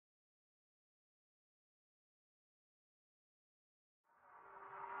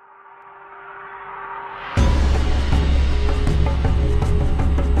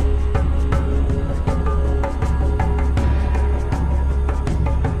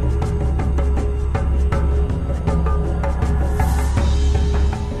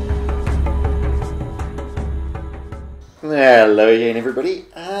Hello again everybody,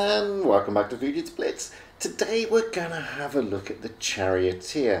 and welcome back to Wotb Blitz. Today we're going to have a look at the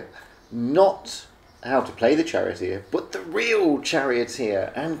Charioteer. Not how to play the Charioteer, but the real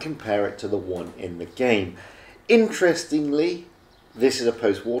Charioteer, and compare it to the one in the game. Interestingly, this is a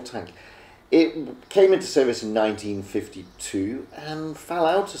post-war tank. It came into service in 1952 and fell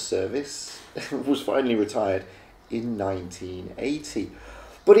out of service, was finally retired in 1980.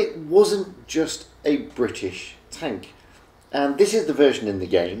 But it wasn't just a British tank. And this is the version in the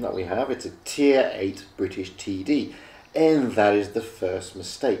game that we have. It's a Tier 8 British TD. And that is the first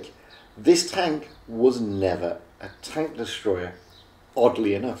mistake. This tank was never a tank destroyer,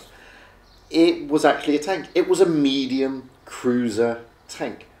 oddly enough. It was actually a tank. It was a medium cruiser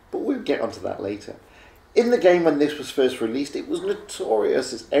tank. But we'll get onto that later. In the game when this was first released, it was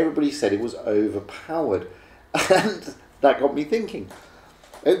notorious as everybody said it was overpowered. And that got me thinking.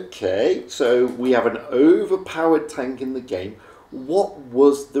 Okay, so we have an overpowered tank in the game. What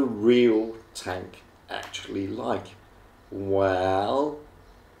was the real tank actually like? Well,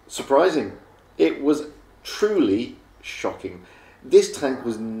 surprising. It was truly shocking. This tank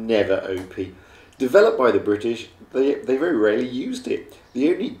was never OP. Developed by the British, they very rarely used it.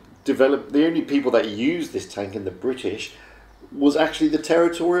 The only people that used this tank in the British was actually the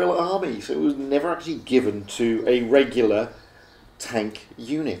Territorial Army. So it was never actually given to a regular tank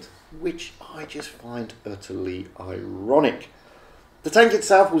unit, which I just find utterly ironic. The tank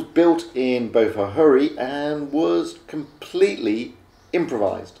itself was built in both a hurry and was completely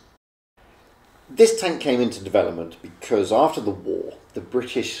improvised. This tank came into development because after the war, the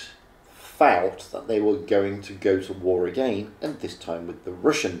British felt that they were going to go to war again, and this time with the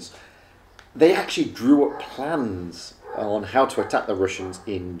Russians. They actually drew up plans on how to attack the Russians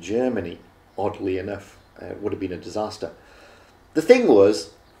in Germany. Oddly enough, it would have been a disaster. The thing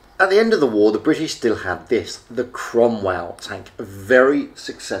was, at the end of the war, the British still had this, the Cromwell tank, a very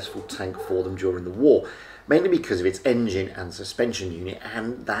successful tank for them during the war, mainly because of its engine and suspension unit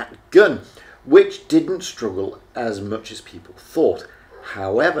and that gun, which didn't struggle as much as people thought.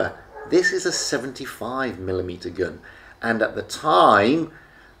 However, this is a 75mm gun, and at the time,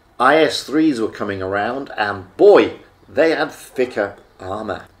 IS-3s were coming around, and boy, they had thicker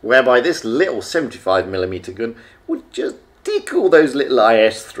armour, whereby this little 75mm gun would just tickle those little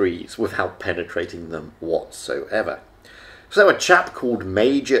IS-3s without penetrating them whatsoever. So a chap called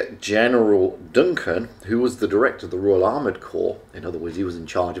Major General Duncan, who was the director of the Royal Armoured Corps, in other words he was in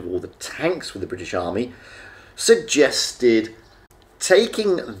charge of all the tanks for the British Army, suggested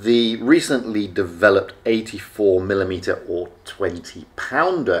taking the recently developed 84mm or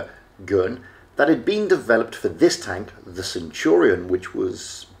 20-pounder gun that had been developed for this tank, the Centurion, which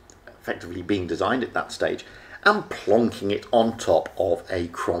was effectively being designed at that stage, and plonking it on top of a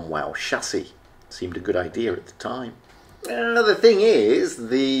Cromwell chassis. Seemed a good idea at the time. The thing is,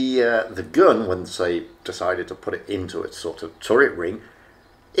 the gun, once they decided to put it into a sort of turret ring,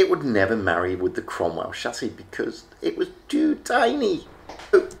 it would never marry with the Cromwell chassis because it was too tiny.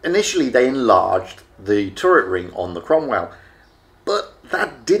 So initially they enlarged the turret ring on the Cromwell, but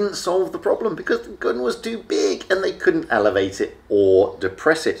that didn't solve the problem because the gun was too big and they couldn't elevate it or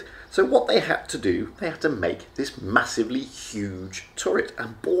depress it. So what they had to do, they had to make this massively huge turret,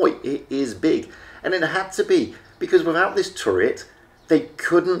 and boy, it is big. And it had to be, because without this turret, they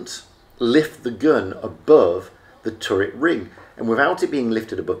couldn't lift the gun above the turret ring. And without it being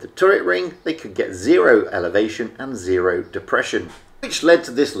lifted above the turret ring, they could get zero elevation and zero depression, which led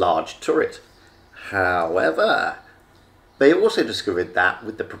to this large turret. However, they also discovered that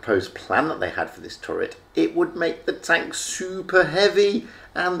with the proposed plan that they had for this turret, it would make the tank super heavy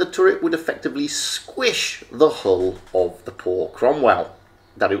and the turret would effectively squish the hull of the poor Cromwell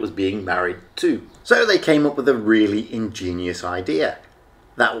that it was being married to. So they came up with a really ingenious idea.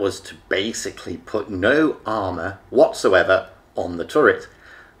 That was to basically put no armour whatsoever on the turret.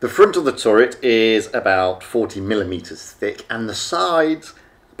 The front of the turret is about 40mm thick and the sides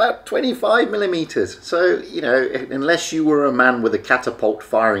about 25mm. So, you know, unless you were a man with a catapult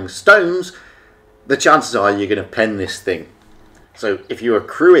firing stones, the chances are you're going to pen this thing. So if you were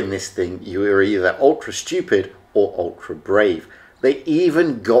crewing this thing, you were either ultra stupid or ultra brave. They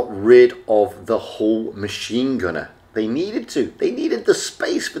even got rid of the hull machine gunner. They needed to. They needed the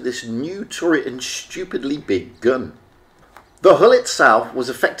space for this new turret and stupidly big gun. The hull itself was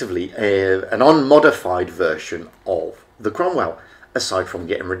effectively an unmodified version of the Cromwell, aside from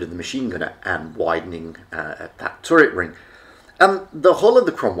getting rid of the machine gunner and widening that turret ring. And the hull of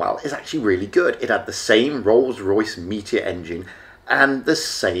the Cromwell is actually really good. It had the same Rolls-Royce Meteor engine and the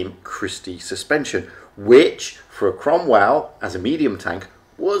same Christie suspension, which for a Cromwell as a medium tank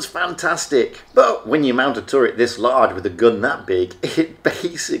was fantastic. But when you mount a turret this large with a gun that big, it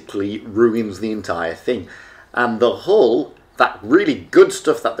basically ruins the entire thing. And the hull, that really good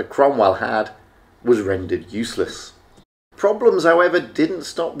stuff that the Cromwell had, was rendered useless. Problems, however, didn't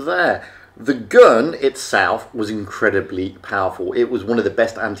stop there. The gun itself was incredibly powerful. It was one of the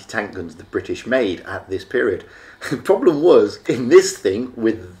best anti-tank guns the British made at this period. The problem was, in this thing,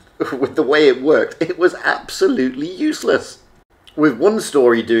 with the way it worked, it was absolutely useless. With one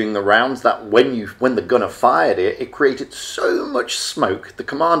story doing the rounds that when the gunner fired it, it created so much smoke, the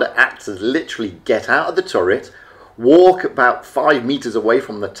commander had to literally get out of the turret, walk about 5 meters away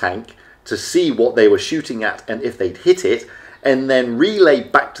from the tank to see what they were shooting at and if they'd hit it, and then relay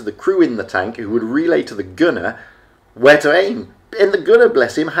back to the crew in the tank, who would relay to the gunner where to aim. And the gunner,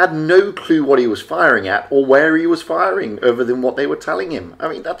 bless him, had no clue what he was firing at or where he was firing other than what they were telling him. I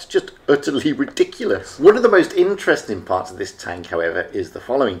mean, that's just utterly ridiculous. One of the most interesting parts of this tank, however, is the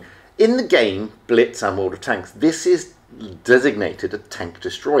following. In the game, Blitz and World of Tanks, this is designated a tank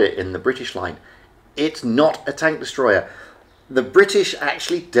destroyer in the British line. It's not a tank destroyer. The British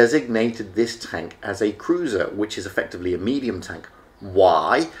actually designated this tank as a cruiser, which is effectively a medium tank.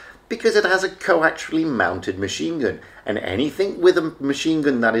 Why? Because it has a coaxially mounted machine gun, and anything with a machine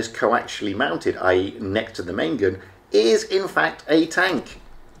gun that is coaxially mounted, i.e. next to the main gun, is in fact a tank.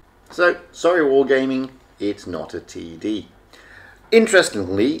 So, sorry Wargaming, it's not a TD.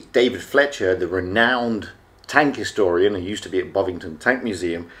 Interestingly, David Fletcher, the renowned tank historian who used to be at Bovington Tank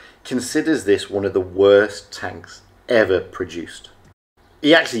Museum, considers this one of the worst tanks ever produced.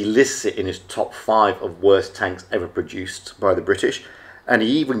 He actually lists it in his top 5 of worst tanks ever produced by the British, and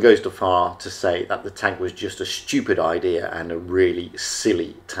he even goes too far to say that the tank was just a stupid idea and a really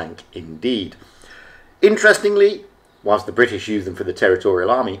silly tank indeed. Interestingly, whilst the British used them for the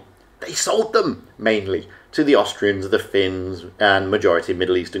territorial army, they sold them mainly to the Austrians, the Finns, and majority of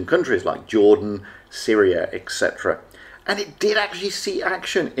Middle Eastern countries like Jordan, Syria, etc. And it did actually see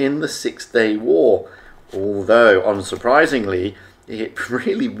action in the Six-Day War, although, unsurprisingly, it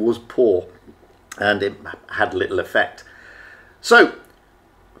really was poor and it had little effect. So,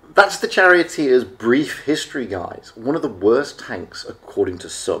 that's the Charioteer's brief history, guys. One of the worst tanks, according to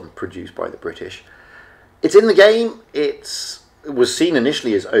some, produced by the British. It's in the game. It was seen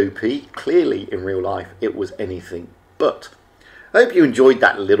initially as OP. Clearly, in real life, it was anything but. I hope you enjoyed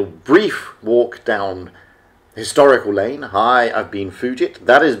that little brief walk down historical lane. Hi, I've been Fujit.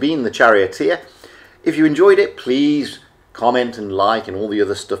 That has been the Charioteer. If you enjoyed it, please comment and like and all the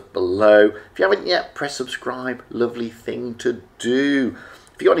other stuff below. If you haven't yet, press subscribe. Lovely thing to do.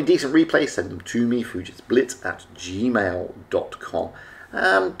 If you've got any decent replays, send them to me, fujitsblitz@gmail.com.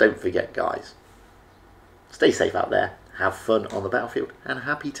 And don't forget, guys, stay safe out there, have fun on the battlefield, and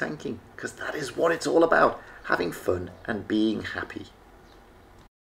happy tanking, because that is what it's all about, having fun and being happy.